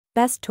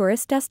Best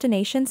tourist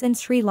destinations in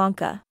Sri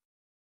Lanka.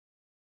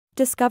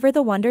 Discover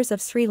the wonders of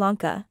Sri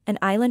Lanka, an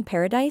island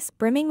paradise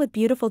brimming with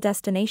beautiful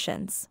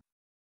destinations.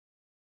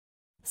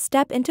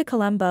 Step into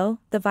Colombo,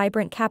 the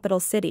vibrant capital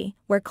city,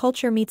 where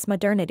culture meets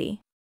modernity.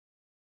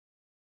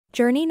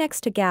 Journey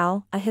next to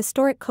Galle, a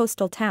historic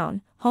coastal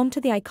town, home to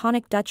the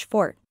iconic Dutch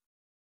fort.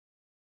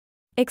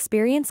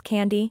 Experience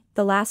Kandy,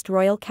 the last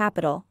royal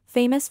capital,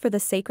 famous for the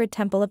sacred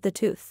temple of the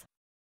tooth.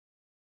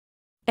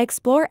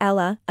 Explore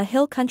Eliya, a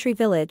hill country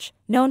village,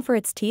 known for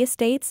its tea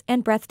estates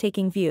and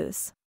breathtaking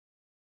views.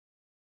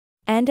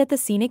 End at the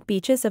scenic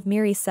beaches of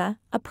Mirisa,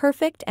 a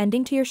perfect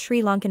ending to your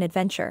Sri Lankan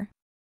adventure.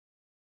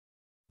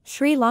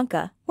 Sri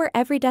Lanka, where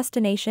every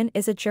destination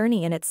is a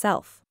journey in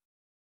itself.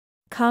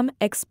 Come,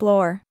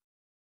 explore.